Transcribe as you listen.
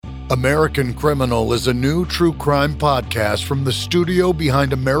American Criminal is a new true crime podcast from the studio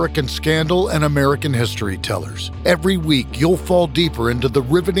behind American Scandal and American History Tellers. Every week, you'll fall deeper into the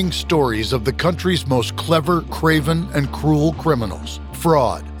riveting stories of the country's most clever, craven, and cruel criminals.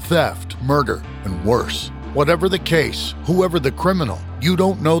 Fraud, theft, murder, and worse. Whatever the case, whoever the criminal, you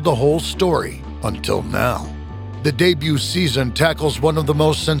don't know the whole story until now. The debut season tackles one of the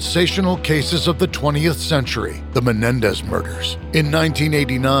most sensational cases of the 20th century, the Menendez murders. In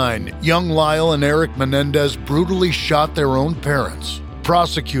 1989, young Lyle and Eric Menendez brutally shot their own parents.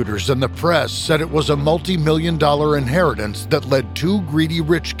 Prosecutors and the press said it was a multi-million-dollar inheritance that led two greedy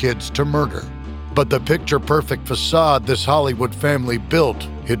rich kids to murder. But the picture-perfect facade this Hollywood family built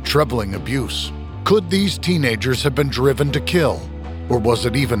hid troubling abuse. Could these teenagers have been driven to kill? Or was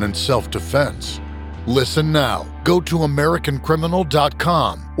it even in self-defense? Listen now. Go to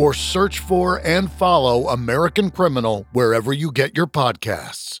AmericanCriminal.com or search for and follow American Criminal wherever you get your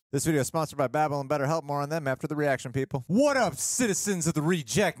podcasts. This video is sponsored by Babbel and BetterHelp. More on them after the reaction, people. What up, citizens of the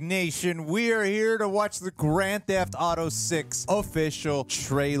Reject Nation? We are here to watch the Grand Theft Auto 6 official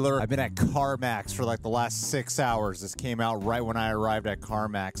trailer. I've been at CarMax for like the last 6 hours. This came out right when I arrived at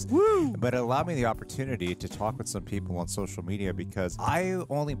CarMax. Woo! But it allowed me the opportunity to talk with some people on social media because I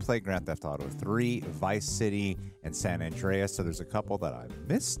only play Grand Theft Auto 3, Vice City, and San Andreas, so there's a couple that I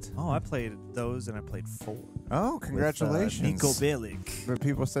missed. Oh, I played those and I played 4. Oh, congratulations. Nico Bellic. But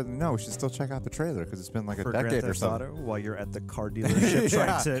people said, no, we should still check out the trailer because it's been like a decade or so. While you're at the car dealership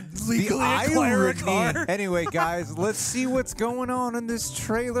Yeah. trying to legally acquire a car. Anyway, guys, let's see what's going on in this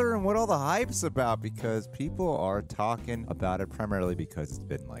trailer and what all the hype's about because people are talking about it primarily because it's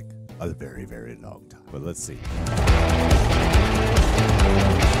been like a very, very long time. But let's see.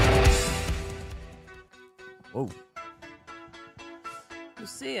 Oh.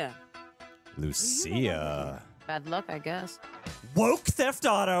 Lucia. Bad luck, I guess. Woke Theft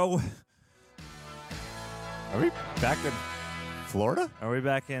Auto. Are we back in Florida? Are we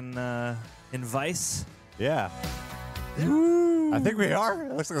back in Vice? Yeah. I think we are.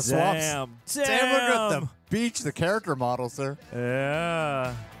 It looks like a swamp. Damn, look at the beach, the character model, sir.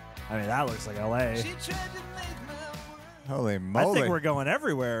 Yeah. I mean, that looks like LA. Holy moly. I think we're going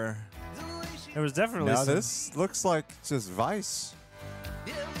everywhere. It was definitely. No, this looks like just Vice.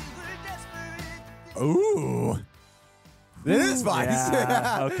 Ooh. It is Vice.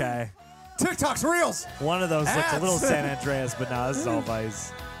 Yeah, okay. TikTok's Reels. One of those looked a little San Andreas, but no, this is all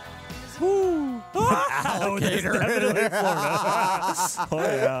Vice. Woo. Alligator. Definitely Florida. Oh,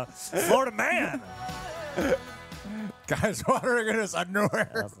 yeah. Florida man. Guys wandering in his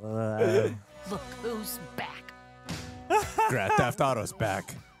underwear. Look who's back. Grand Theft Auto's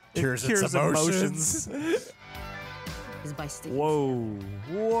back. Cures its emotions. Is by Steve. Whoa.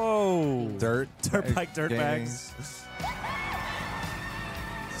 Whoa. Dirt bike, dirt bags.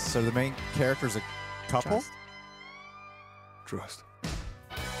 So the main character's a couple? Trust.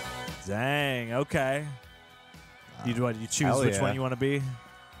 Dang, okay. You choose Hell which yeah. one you want to be?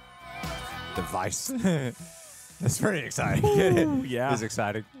 The Vice. That's pretty exciting. Ooh, yeah. It's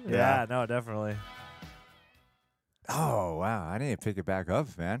exciting. Yeah, no, definitely. Oh, wow. I need to pick it back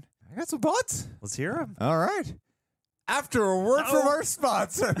up, man. I got some thoughts. Let's hear him. All right. After a word from our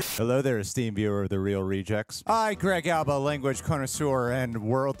sponsor. Hello there, esteemed viewer of The Real Rejects. I, Greg Alba, language connoisseur and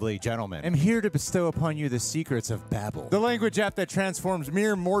worldly gentleman, am here to bestow upon you the secrets of Babbel, the language app that transforms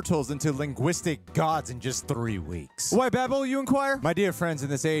mere mortals into linguistic gods in just 3 weeks. Why Babbel, you inquire? My dear friends, in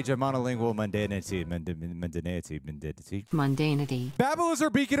this age of monolingual mundanity, Babbel is our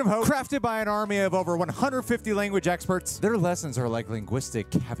beacon of hope, crafted by an army of over 150 language experts. Their lessons are like linguistic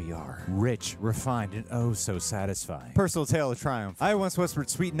caviar, rich, refined, and oh so satisfying. Personal tale of triumph. I once whispered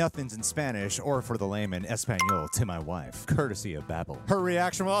sweet nothings in Spanish, or for the layman, Espanol, to my wife, courtesy of Babbel. Her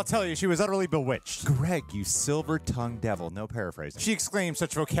reaction, well, I'll tell you, she was utterly bewitched. Greg, you silver-tongued devil, no paraphrasing. She exclaimed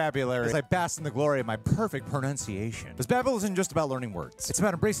such vocabulary as I basked in the glory of my perfect pronunciation. Because Babbel isn't just about learning words. It's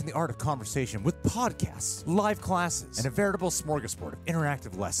about embracing the art of conversation with podcasts, live classes, and a veritable smorgasbord of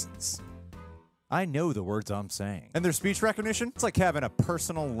interactive lessons. I know the words I'm saying. And their speech recognition? It's like having a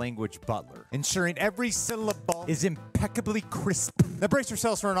personal language butler, ensuring every syllable is impeccably crisp. Now brace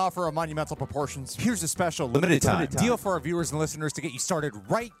yourselves for an offer of monumental proportions. Here's a special limited time deal for our viewers and listeners to get you started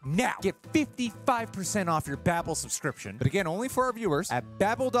right now. Get 55% off your Babbel subscription. But again, only for our viewers at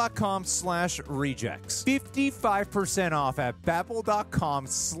babbel.com/rejects. 55% off at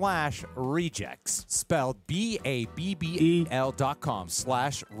babbel.com/rejects. Spelled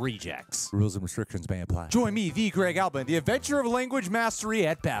BABBEL.com/rejects. Rules and restrictions may apply. Join me, the Greg Alba, in the adventure of language mastery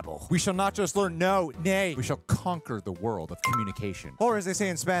at Babbel. We shall not just learn, no, nay, we shall conquer the world of communication. Or as they say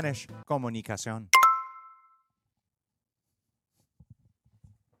in Spanish, comunicación.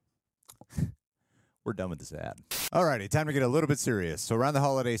 we're done with this ad. Alrighty, time to get a little bit serious. So around the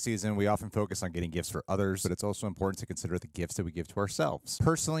holiday season, we often focus on getting gifts for others, but it's also important to consider the gifts that we give to ourselves.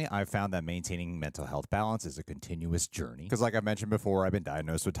 Personally, I've found that maintaining mental health balance is a continuous journey. Because like I mentioned before, I've been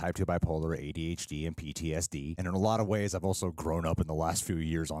diagnosed with type 2 bipolar, ADHD, and PTSD. And in a lot of ways, I've also grown up in the last few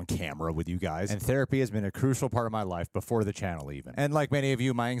years on camera with you guys. And therapy has been a crucial part of my life before the channel even. And like many of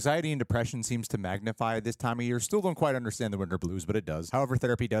you, my anxiety and depression seems to magnify this time of year. Still don't quite understand the winter blues, but it does. However,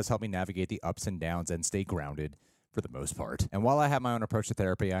 therapy does help me navigate the ups and downs and stay grounded for the most part. And while I have my own approach to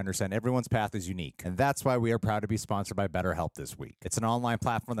therapy, I understand everyone's path is unique. And that's why we are proud to be sponsored by BetterHelp this week. It's an online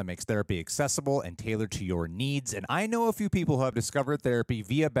platform that makes therapy accessible and tailored to your needs. And I know a few people who have discovered therapy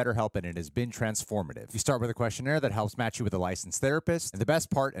via BetterHelp, and it has been transformative. You start with a questionnaire that helps match you with a licensed therapist. And the best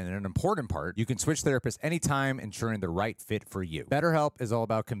part, and an important part, you can switch therapists anytime, ensuring the right fit for you. BetterHelp is all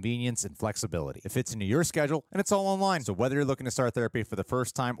about convenience and flexibility. It fits into your schedule, and it's all online. So whether you're looking to start therapy for the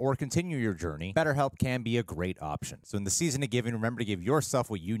first time or continue your journey, BetterHelp can be a great option. So in the season of giving, remember to give yourself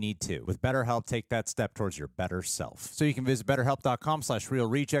what you need to. With BetterHelp, take that step towards your better self. So you can visit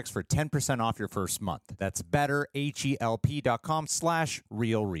betterhelp.com/realrejects for 10% off your first month. That's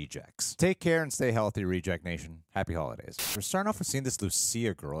betterhelp.com/realrejects. Take care and stay healthy, Reject Nation. Happy holidays. We're starting off with seeing this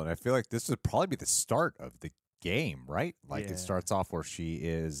Lucia girl, and I feel like this would probably be the start of the game, right? Like it starts off where she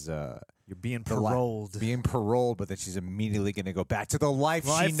is You're being paroled. Being paroled, but then she's immediately going to go back to the life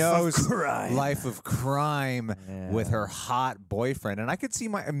she knows. Life of crime with her hot boyfriend. And I could see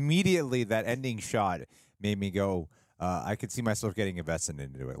immediately that ending shot made me go, I could see myself getting invested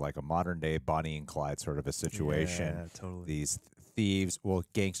into it, like a modern day Bonnie and Clyde sort of a situation. Yeah, totally. These thieves,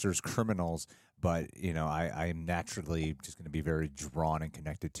 gangsters, criminals. But, you know, I'm naturally just going to be very drawn and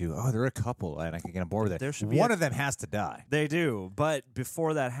connected to, they're a couple, and I can get on board with it. One of them has to die. They do. But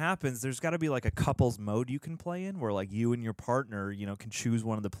before that happens, there's got to be like a couples mode you can play in where, like, you and your partner, you know, can choose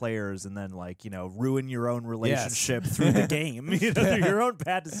one of the players and then, like, you know, ruin your own relationship through the game, you know, through your own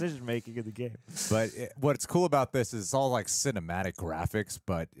bad decision-making in the game. But what's cool about this is it's all, like, cinematic graphics,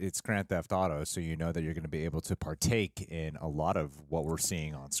 but it's Grand Theft Auto, so you know that you're going to be able to partake in a lot of what we're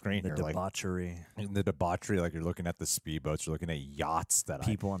seeing on screen here. The debauchery. In the debauchery, like you're looking at the speedboats, you're looking at yachts that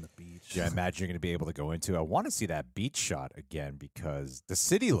people on the beach. Yeah, I imagine you're going to be able to go into. I want to see that beach shot again because the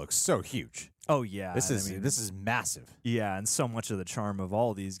city looks so huge. Oh yeah, this is massive. Yeah, and so much of the charm of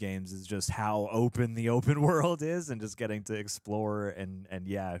all these games is just how open the open world is, and just getting to explore and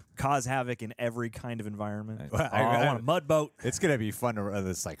cause havoc in every kind of environment. I want a mud boat. It's gonna be fun to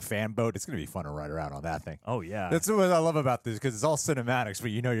this like fan boat. It's gonna be fun to ride around on that thing. Oh yeah, that's what I love about this because it's all cinematics,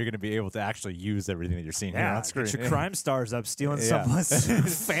 but you know you're gonna be able to actually use everything that you're seeing here on screen. Get your crime stars up stealing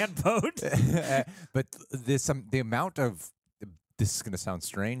someone's fan boat. But the amount of this is going to sound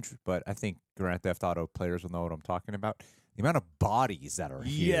strange, but I think Grand Theft Auto players will know what I'm talking about. The amount of bodies that are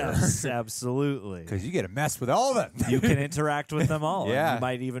here. Yes, absolutely. Because you get to mess with all of them. You can interact with them all. Yeah. And you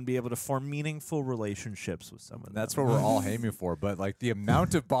might even be able to form meaningful relationships with some of them. That's what we're all aiming for. But like the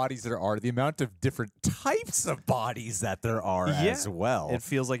amount of bodies there are, the amount of different types of bodies that there are as well. It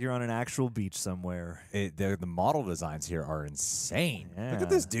feels like you're on an actual beach somewhere. The model designs here are insane. Yeah. Look at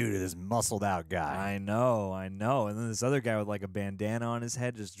this dude, this muscled out guy. I know. And then this other guy with like a bandana on his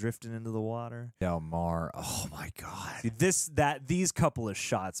head just drifting into the water. Del Mar. Oh my God. These couple of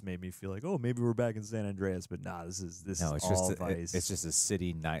shots made me feel like, oh, maybe we're back in San Andreas, but nah, this is all Vice. It's just a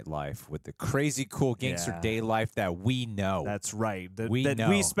city nightlife with the crazy cool gangster day life that we know. That's right.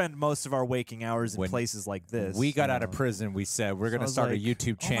 We spend most of our waking hours in places like this. We got out of prison. We said we're going to start a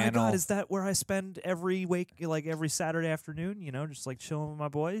YouTube channel. Oh my God, is that where I spend every Saturday afternoon? You know, just like chilling with my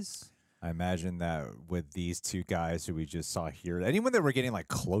boys. I imagine that with these two guys who we just saw here, anyone that we're getting like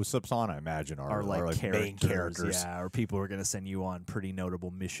close-ups on, I imagine are like main characters. Yeah, or people who are going to send you on pretty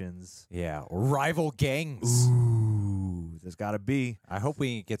notable missions. Yeah, or rival gangs. Ooh, there's got to be. I hope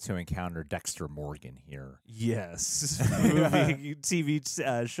we get to encounter Dexter Morgan here. Yes. Movie, TV,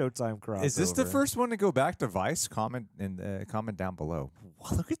 Showtime crossover. Is this the first one to go back to Vice? Comment down below.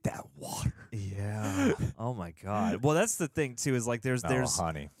 Wow, look at that water. Yeah. Oh my God. Well, that's the thing too. Is like there's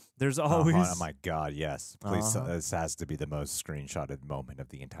honey. There's always. Oh my God, yes. Please, this has to be the most screenshotted moment of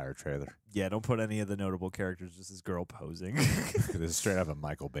the entire trailer. Yeah, don't put any of the notable characters, just this girl posing. This is straight out of a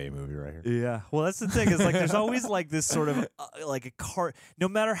Michael Bay movie right here. Yeah. Well, that's the thing is like there's always like this sort of like a car. No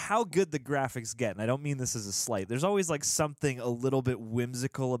matter how good the graphics get, and I don't mean this as a slight, there's always like something a little bit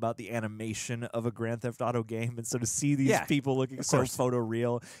whimsical about the animation of a Grand Theft Auto game. And so to see these people looking so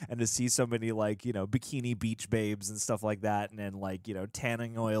photoreal and to see so many like, you know, bikini beach babes and stuff like that and then like, you know,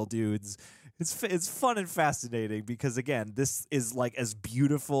 tanning oil dudes. It's fun and fascinating because, again, this is like as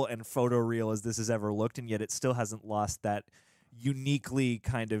beautiful and photoreal as this has ever looked, and yet it still hasn't lost that, uniquely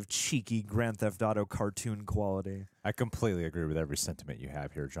kind of cheeky Grand Theft Auto cartoon quality. I completely agree with every sentiment you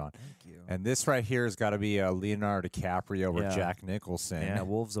have here, John. Thank you. And this right here has got to be Leonardo DiCaprio or Yeah. Jack Nicholson. Yeah,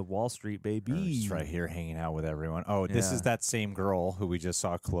 Wolves of Wall Street, baby. He's right here hanging out with everyone. Oh, this Yeah. is that same girl who we just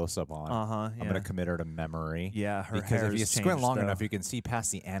saw a close-up on. Yeah. I'm going to commit her to memory. Yeah, her because hair if you has squint changed, long though. enough, you can see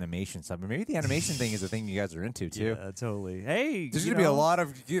past the animation stuff. Maybe the animation thing is a thing you guys are into, too. Yeah, totally. Hey, There's you going to be a know, lot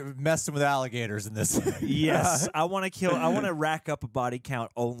of messing with alligators in this. Yes, I want to rack up a body count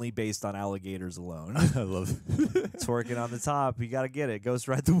only based on alligators alone. I love Twerking on the top, you got to get it. Ghost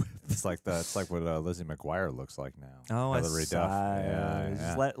ride the whip. It's like what Lizzie McGuire looks like now. Oh, Hilary Duff. Yeah,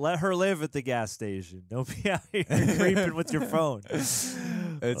 yeah. Just let her live at the gas station. Don't be out here creeping with your phone. It's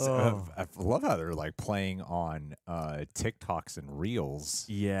I love how they're like playing on TikToks and Reels.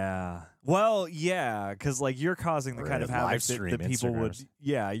 Yeah. Well, yeah, because like you're causing the Or kind of live havoc stream that people would. Instagrams.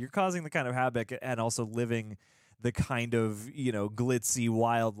 Yeah, you're causing the kind of havoc and also living the kind of glitzy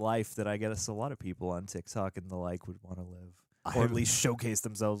wild life that I guess a lot of people on TikTok and the like would want to live, or at least showcase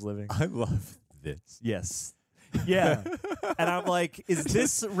themselves living. I love this. Yes. Yeah. And I'm like, is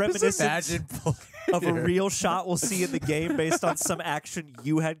this reminiscent of a real shot we'll see in the game based on some action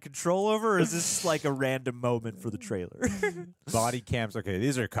you had control over, or is this like a random moment for the trailer? Body cams. Okay,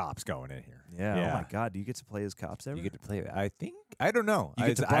 these are cops going in here. Yeah. Oh my God. Do you get to play as cops ever? You get to play. I don't know. You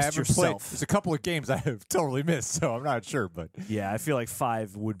get to I bust haven't yourself. There's a couple of games I have totally missed, so I'm not sure. But Yeah, I feel like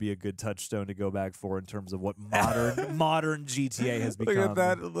 5 would be a good touchstone to go back for in terms of what modern GTA has become. Look at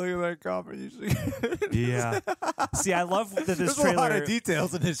that cop. Yeah. See, I love that this There's trailer. a lot of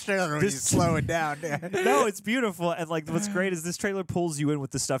details in this trailer when you slow it down. No, it's beautiful. And like what's great is this trailer pulls you in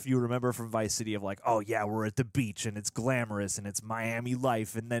with the stuff you remember from Vice City of like, oh yeah, we're at the beach and it's glamorous and it's Miami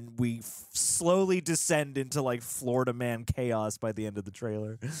life, and then we slowly descend into like Florida man chaos by the end of the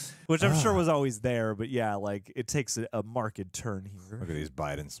trailer, which I'm sure was always there, but yeah, like it takes a marked turn here. Look at these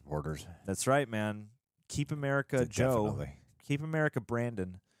Biden supporters. That's right, man. Keep America Joe. Definitely. Keep America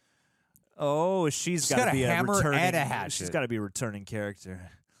Brandon. Oh, she's She's got got to be a a hammer returning. and a hatchet. She's got to be a returning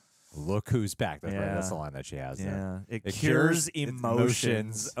character. Look who's back. That's right. Yeah. That's the line that she has there. Yeah, it It cures cures emotions.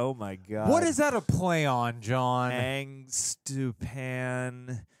 emotions. Oh my God. What is that a play on, John?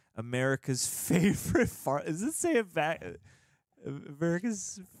 Angstupan, America's favorite does it say it back?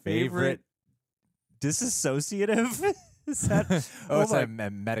 America's favorite disassociative? Is that? It's my- a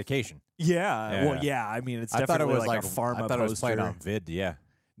medication. yeah. Well, Yeah. yeah. I mean, it's I thought it definitely was like a pharma I thought it was playing poster. on vid. Yeah.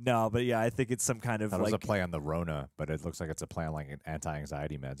 No, but yeah, I think it's some kind I of thought it was like a play on the Rona, but it looks like it's a play on like an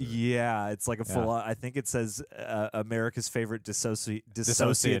anti-anxiety meds. yeah, it's like a Yeah. full. I think it says America's favorite dissociative.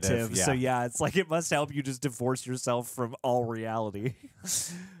 Dissociative, So yeah. yeah, it's like it must help you just divorce yourself from all reality.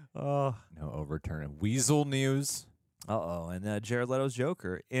 Oh, No overturn. Weasel news. oh, and Jared Leto's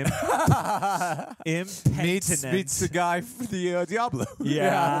Joker, meets impenitence. the guy for the Diablo.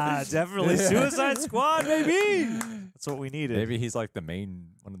 Yeah, definitely Yeah. Suicide Squad, baby. That's what we needed. Maybe he's like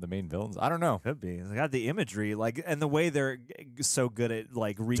one of the main villains. I don't know. Could be. They got the imagery, like, and the way they're so good at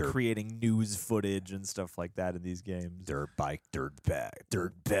like recreating news footage and stuff like that in these games. Dirt bike, dirt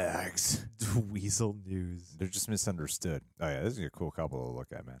bags. Weasel news. They're just misunderstood. Oh yeah, this is a cool couple to look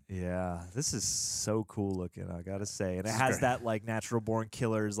at, man. Yeah, this is so cool looking, I gotta say. And it This is has great. that like natural born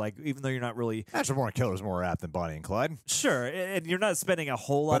killers, like even though you're not really Natural Born Killer's more apt than Bonnie and Clyde. sure, and you're not spending a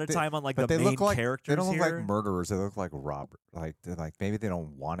whole lot But of they- time on like but the they main look like characters they don't look here. like murderers. They look like robber. Like they're like maybe they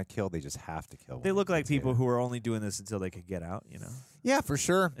don't want to kill. They just have to kill. They one. look like That's people it. who are only doing this until they could get out, you know. Yeah, for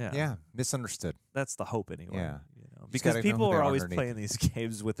sure. Yeah. Yeah, misunderstood. That's the hope anyway. Yeah. You know? Just Because gotta know people who they are are always underneath. playing these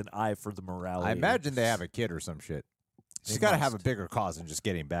games with an eye for the morality. I imagine they have a kid or some shit. They She's got to have a must. bigger cause than just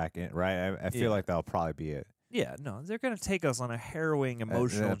getting back in, right? I feel Yeah. like that'll probably be it. Yeah, no, they're gonna take us on a harrowing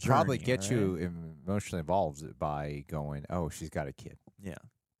emotional It'll journey. probably get all you right? emotionally involved by going, oh, she's got a kid. Yeah.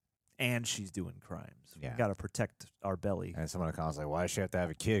 And she's doing crimes. Yeah. We gotta protect our belly. And someone comes like, why does she have to have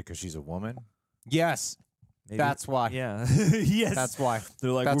a kid? Because she's a woman? Yes, Maybe- that's why. Yeah. Yes. That's why.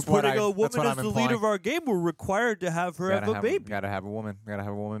 They're like, that's we're what putting I- a that's woman what as I'm the lead implying. of our game. We're required to have her have a baby. Gotta have a woman. Gotta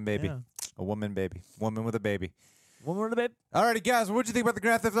have a woman baby. Yeah. A woman baby. Woman with a baby. Woman with a baby. Alrighty, guys, what'd you think about the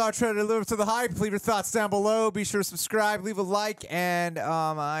Grand Theft Auto trailer? Live up to the hype. Leave your thoughts down below. Be sure to subscribe, leave a like, and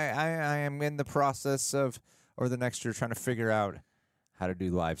I am in the process of, or the next year, trying to figure out how to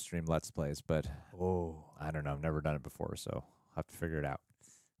do live stream Let's Plays, but I don't know. I've never done it before, so I'll have to figure it out.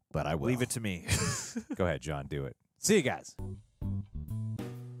 But I will. Leave it to me. Go ahead, John. Do it. See you guys.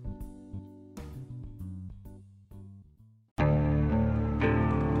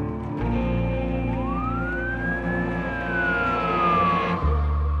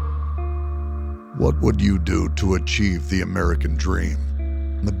 What would you do to achieve the American dream?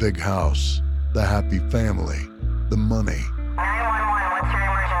 The big house, the happy family, the money.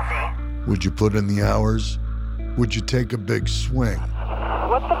 Would you put in the hours? Would you take a big swing?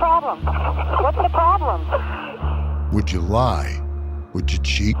 What's the problem? What's the problem? Would you lie? Would you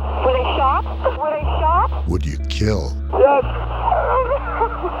cheat? Were they shot? Were they shot? Would you kill? Yes.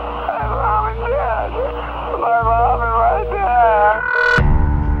 My mom is dead. My mom is right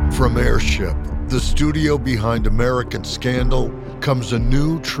there. From Airship, the studio behind American Scandal, comes a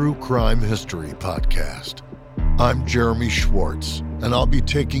new true crime history podcast. I'm Jeremy Schwartz, and I'll be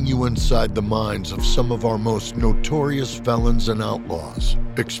taking you inside the minds of some of our most notorious felons and outlaws,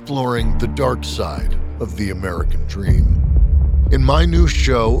 exploring the dark side of the American dream. In my new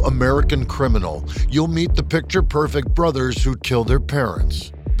show, American Criminal, you'll meet the picture-perfect brothers who'd kill their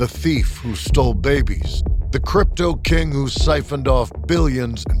parents, the thief who stole babies, the crypto king who siphoned off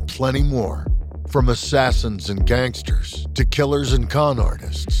billions, and plenty more. From assassins and gangsters to killers and con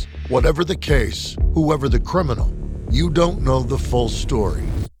artists. Whatever the case, whoever the criminal, you don't know the full story.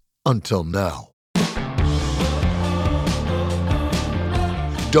 Until now.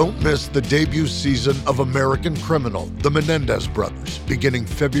 Don't miss the debut season of American Criminal, The Menendez Brothers, beginning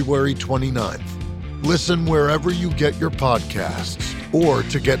February 29th. Listen wherever you get your podcasts, or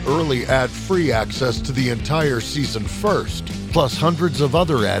to get early ad-free access to the entire season first, plus hundreds of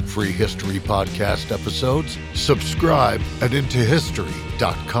other ad-free history podcast episodes, subscribe at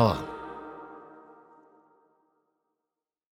IntoHistory.com.